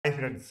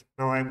friends,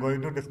 now I am going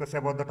to discuss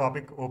about the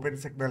topic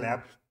Opensignal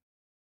app.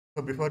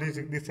 So before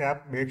using this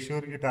app, make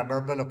sure you turn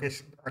on the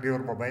location on your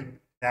mobile,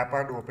 tap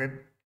on open.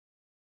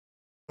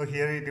 So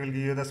here it will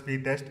give you the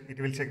speed test,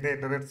 it will check the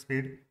internet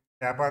speed,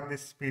 tap on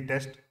this speed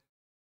test.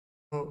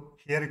 So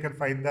here you can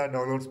find the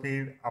download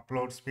speed,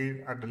 upload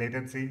speed and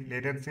latency.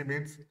 Latency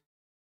means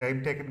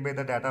time taken by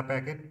the data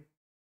packet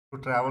to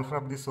travel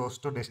from the source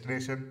to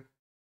destination.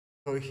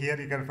 So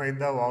here you can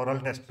find the overall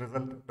test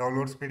result.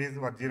 Download speed is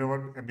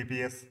 101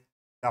 mbps.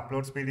 The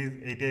upload speed is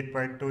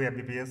 88.2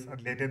 mbps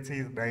and latency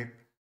is 9.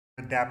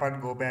 And tap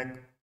on go back.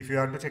 If you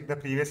want to check the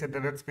previous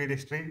internet speed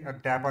history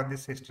and tap on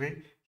this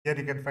history, here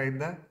you can find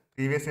the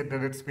previous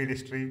internet speed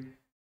history.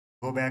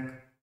 Go back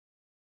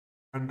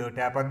and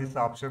tap on this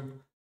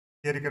option.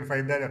 Here you can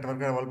find the network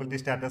availability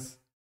status.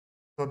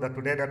 So the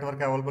today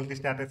network availability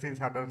status is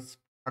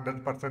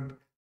 100%.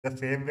 The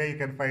same way you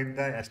can find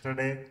the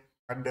yesterday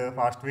and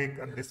past week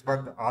and this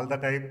month all the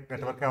time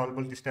network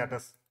availability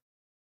status.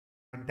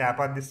 And tap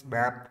on this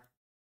map.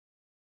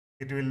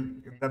 It will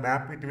in the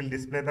map it will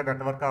display the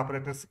network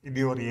operators in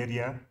your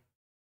area.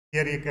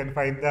 Here you can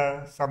find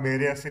the some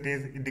areas it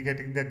is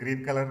indicating the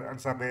green color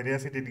and some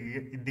areas it is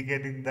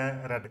indicating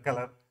the red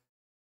color.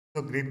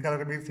 So green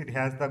color means it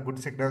has the good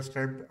signal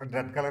strength and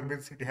red color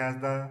means it has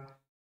the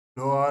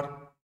low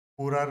or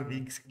poor or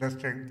weak signal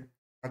strength.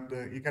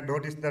 And you can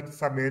notice that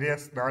some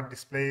areas not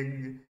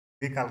displaying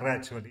the color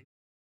actually.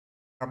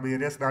 Some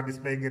areas not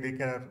displaying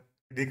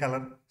any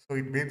color. So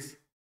it means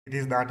it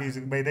is not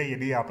used by the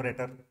any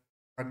operator.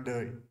 And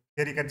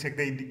here you can check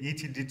the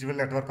each individual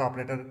network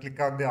operator. Click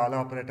on the all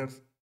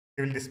operators.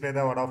 It will display the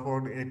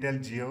Vodafone, Airtel,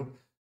 Jio.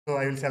 So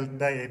I will select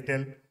the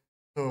Airtel.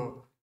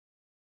 So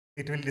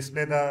it will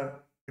display the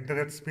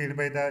internet speed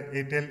by the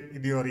Airtel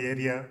in your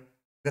area.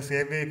 The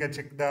same way you can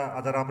check the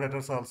other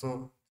operators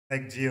also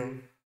like Jio.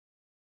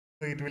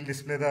 So it will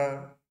display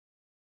the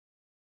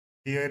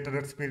Jio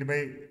internet speed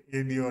by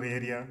in your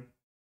area.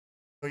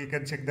 So you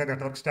can check the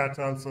network stats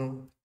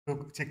also.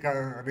 So check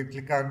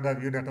click on the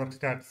view network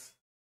stats.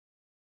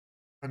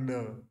 And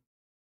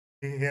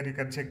here you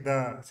can check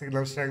the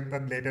signal strength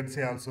and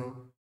latency also.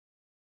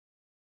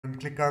 And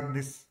click on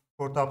this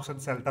fourth option,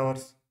 cell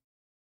towers.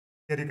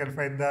 Here you can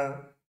find the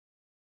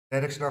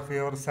direction of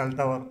your cell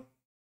tower.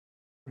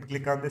 And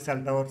click on the cell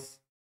towers.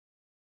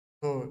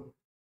 So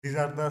these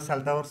are the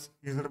cell towers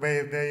used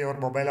by your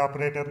mobile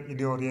operator in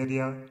your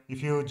area.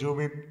 If you zoom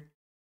in,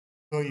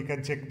 so you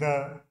can check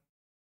the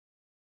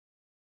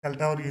cell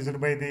tower used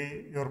by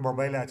your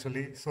mobile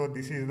actually. So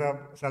this is the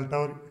cell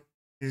tower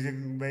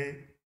used by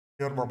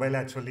your mobile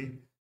actually.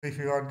 So if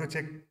you want to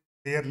check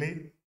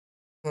clearly,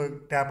 so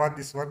tap on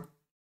this one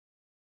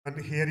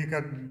and here you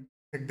can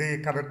check the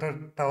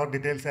connected tower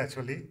details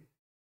actually.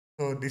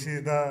 So this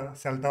is the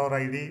Celltower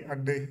ID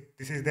and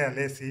this is the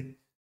LAC.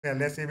 The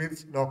LAC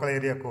means local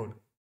area code.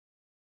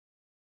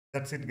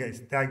 That's it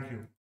guys. Thank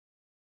you.